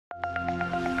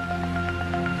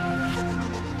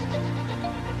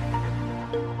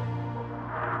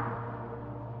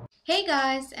Hey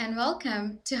guys, and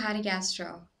welcome to How to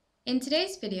Gastro. In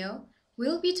today's video,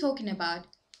 we'll be talking about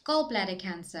gallbladder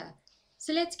cancer.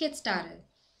 So let's get started.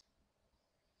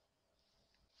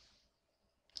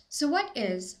 So what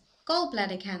is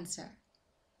gallbladder cancer?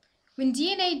 When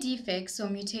DNA defects or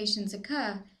mutations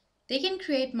occur, they can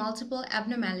create multiple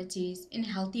abnormalities in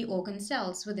healthy organ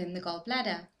cells within the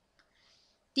gallbladder.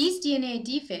 These DNA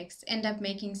defects end up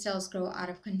making cells grow out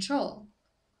of control.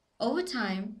 Over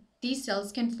time, these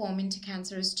cells can form into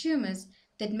cancerous tumors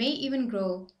that may even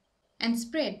grow and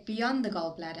spread beyond the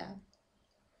gallbladder.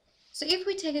 So if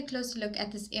we take a closer look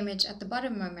at this image at the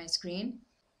bottom of my screen,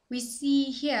 we see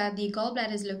here the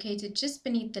gallbladder is located just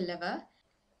beneath the liver.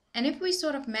 And if we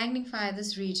sort of magnify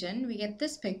this region, we get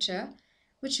this picture,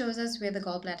 which shows us where the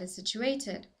gallbladder is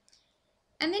situated.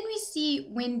 And then we see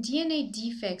when DNA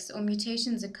defects or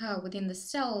mutations occur within the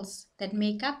cells that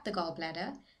make up the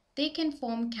gallbladder, they can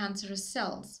form cancerous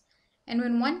cells. And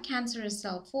when one cancerous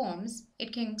cell forms,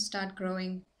 it can start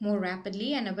growing more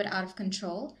rapidly and a bit out of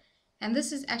control. And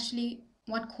this is actually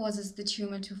what causes the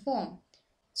tumor to form.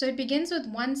 So it begins with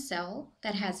one cell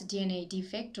that has a DNA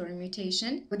defect or a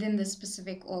mutation within the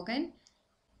specific organ.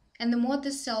 And the more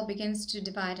this cell begins to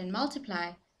divide and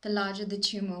multiply, the larger the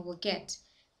tumor will get.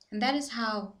 And that is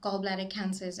how gallbladder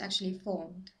cancer is actually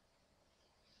formed.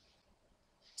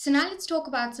 So now let's talk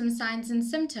about some signs and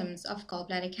symptoms of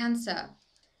gallbladder cancer.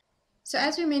 So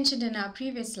as we mentioned in our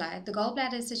previous slide, the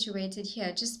gallbladder is situated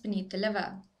here just beneath the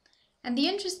liver. And the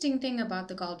interesting thing about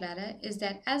the gallbladder is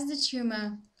that as the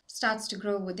tumor starts to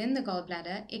grow within the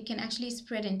gallbladder, it can actually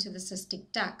spread into the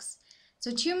cystic ducts.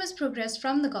 So tumors progress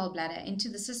from the gallbladder into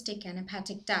the cystic and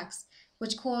hepatic ducts,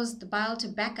 which cause the bile to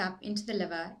back up into the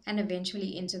liver and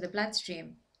eventually into the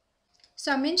bloodstream.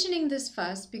 So I'm mentioning this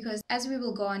first because, as we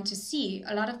will go on to see,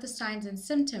 a lot of the signs and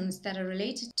symptoms that are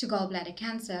related to gallbladder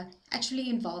cancer actually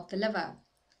involve the liver.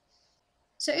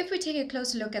 So if we take a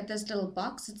closer look at this little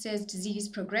box, it says disease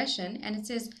progression, and it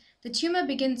says the tumor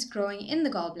begins growing in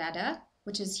the gallbladder,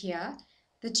 which is here.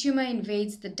 The tumor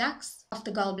invades the ducts of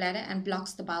the gallbladder and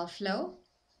blocks the bile flow.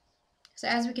 So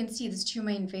as we can see, this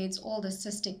tumor invades all the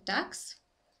cystic ducts,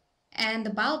 and the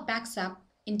bile backs up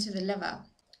into the liver.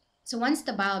 So once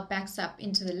the bile backs up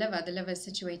into the liver is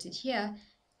situated here,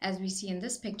 as we see in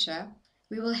this picture,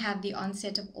 we will have the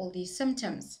onset of all these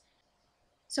symptoms.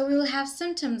 So we will have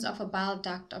symptoms of a bile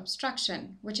duct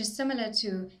obstruction, which is similar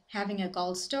to having a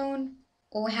gallstone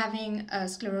or having a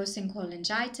sclerosing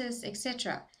cholangitis,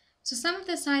 etc. So some of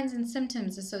the signs and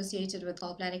symptoms associated with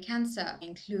gallbladder cancer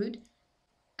include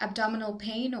abdominal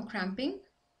pain or cramping,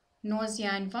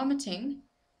 nausea and vomiting,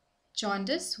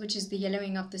 jaundice, which is the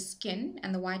yellowing of the skin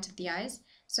and the white of the eyes.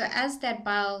 So as that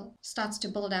bile starts to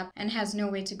build up and has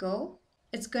nowhere to go,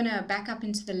 it's going to back up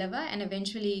into the liver and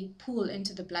eventually pool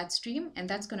into the bloodstream, and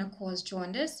that's going to cause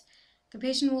jaundice. The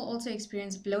patient will also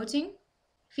experience bloating,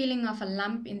 feeling of a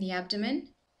lump in the abdomen,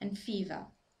 and fever.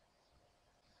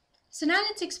 So now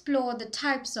let's explore the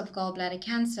types of gallbladder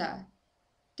cancer.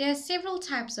 There are several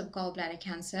types of gallbladder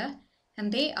cancer,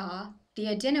 and they are the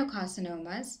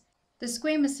adenocarcinomas, the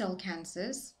squamous cell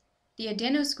cancers, the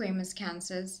adenosquamous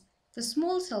cancers, the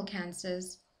small cell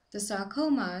cancers, the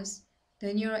sarcomas, the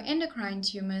neuroendocrine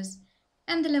tumors,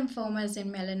 and the lymphomas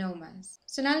and melanomas.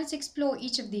 So now let's explore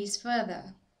each of these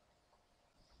further.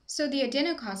 So the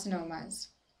adenocarcinomas.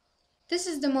 This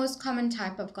is the most common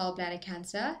type of gallbladder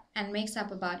cancer and makes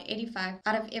up about 85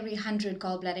 out of every 100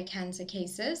 gallbladder cancer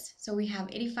cases. So we have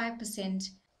 85%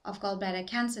 of gallbladder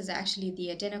cancers are actually the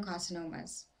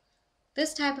adenocarcinomas.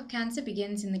 This type of cancer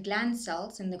begins in the gland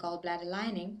cells in the gallbladder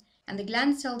lining, and the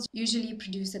gland cells usually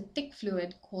produce a thick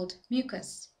fluid called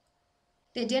mucus.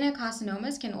 The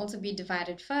adenocarcinomas can also be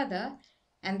divided further,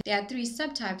 and there are three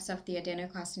subtypes of the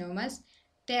adenocarcinomas.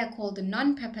 They are called the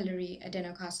non-papillary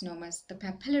adenocarcinomas, the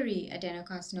papillary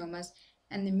adenocarcinomas,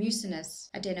 and the mucinous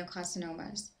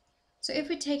adenocarcinomas. So if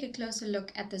we take a closer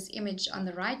look at this image on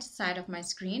the right side of my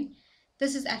screen,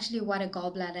 this is actually what a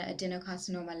gallbladder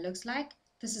adenocarcinoma looks like.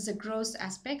 This is a gross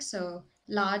aspect, so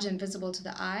large and visible to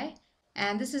the eye.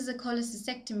 And this is a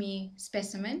cholecystectomy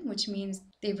specimen, which means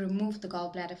they've removed the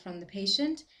gallbladder from the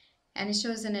patient. And it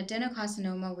shows an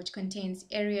adenocarcinoma which contains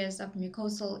areas of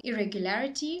mucosal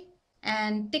irregularity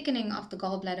and thickening of the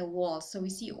gallbladder walls. So we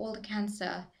see all the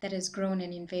cancer that has grown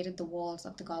and invaded the walls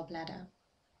of the gallbladder.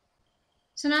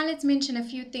 So now let's mention a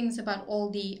few things about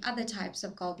all the other types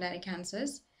of gallbladder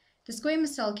cancers. The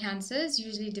squamous cell cancers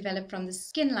usually develop from the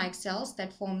skin-like cells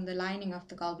that form the lining of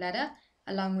the gallbladder,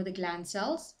 along with the gland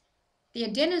cells. The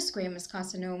adenosquamous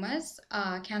carcinomas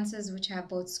are cancers which have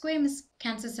both squamous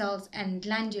cancer cells and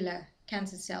glandular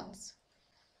cancer cells.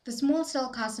 The small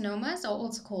cell carcinomas are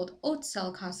also called oat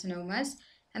cell carcinomas,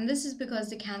 and this is because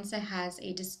the cancer has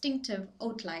a distinctive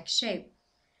oat-like shape.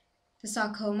 The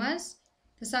sarcomas.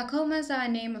 The sarcomas are a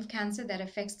name of cancer that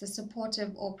affects the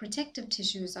supportive or protective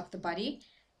tissues of the body,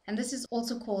 and this is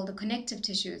also called the connective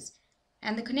tissues.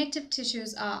 And the connective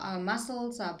tissues are our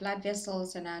muscles, our blood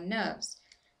vessels, and our nerves.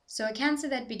 So a cancer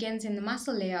that begins in the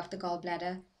muscle layer of the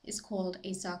gallbladder is called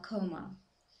a sarcoma.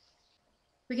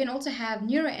 We can also have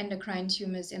neuroendocrine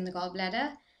tumors in the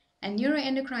gallbladder, and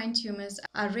neuroendocrine tumors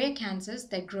are rare cancers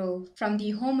that grow from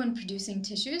the hormone-producing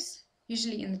tissues,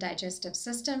 usually in the digestive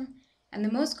system, and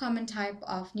the most common type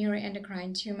of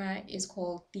neuroendocrine tumor is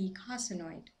called the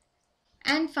carcinoid.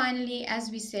 And finally,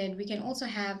 as we said, we can also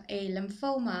have a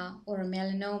lymphoma or a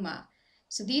melanoma.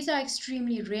 So these are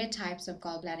extremely rare types of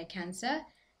gallbladder cancer.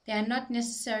 They are not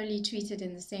necessarily treated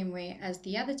in the same way as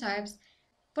the other types.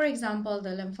 For example, the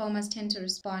lymphomas tend to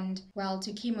respond well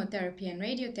to chemotherapy and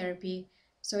radiotherapy,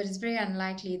 so it is very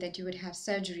unlikely that you would have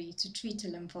surgery to treat a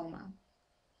lymphoma.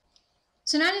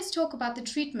 So now let's talk about the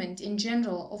treatment in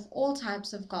general of all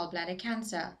types of gallbladder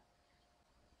cancer.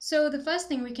 So the first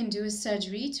thing we can do is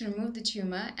surgery to remove the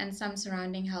tumor and some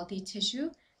surrounding healthy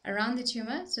tissue around the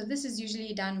tumor. So this is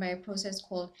usually done by a process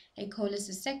called a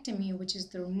cholecystectomy, which is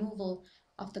the removal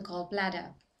of the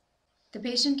gallbladder. The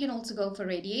patient can also go for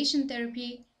radiation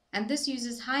therapy, and this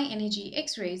uses high-energy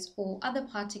X-rays or other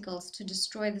particles to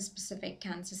destroy the specific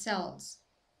cancer cells.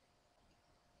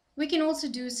 We can also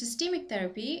do systemic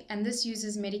therapy, and this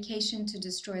uses medication to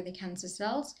destroy the cancer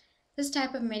cells. This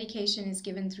type of medication is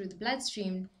given through the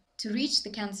bloodstream to reach the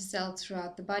cancer cells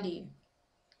throughout the body.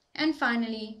 And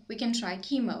finally, we can try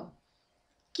chemo.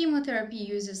 Chemotherapy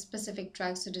uses specific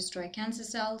drugs to destroy cancer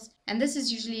cells, and this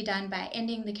is usually done by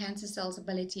ending the cancer cell's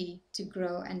ability to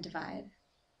grow and divide.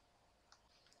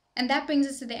 And that brings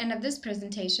us to the end of this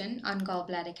presentation on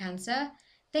gallbladder cancer.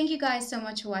 Thank you guys so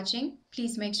much for watching.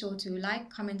 Please make sure to like,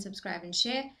 comment, subscribe, and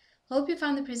share. Hope you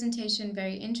found the presentation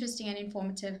very interesting and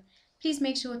informative. Please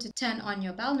make sure to turn on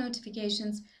your bell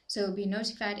notifications so you'll be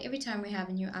notified every time we have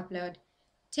a new upload.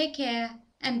 Take care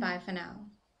and bye for now.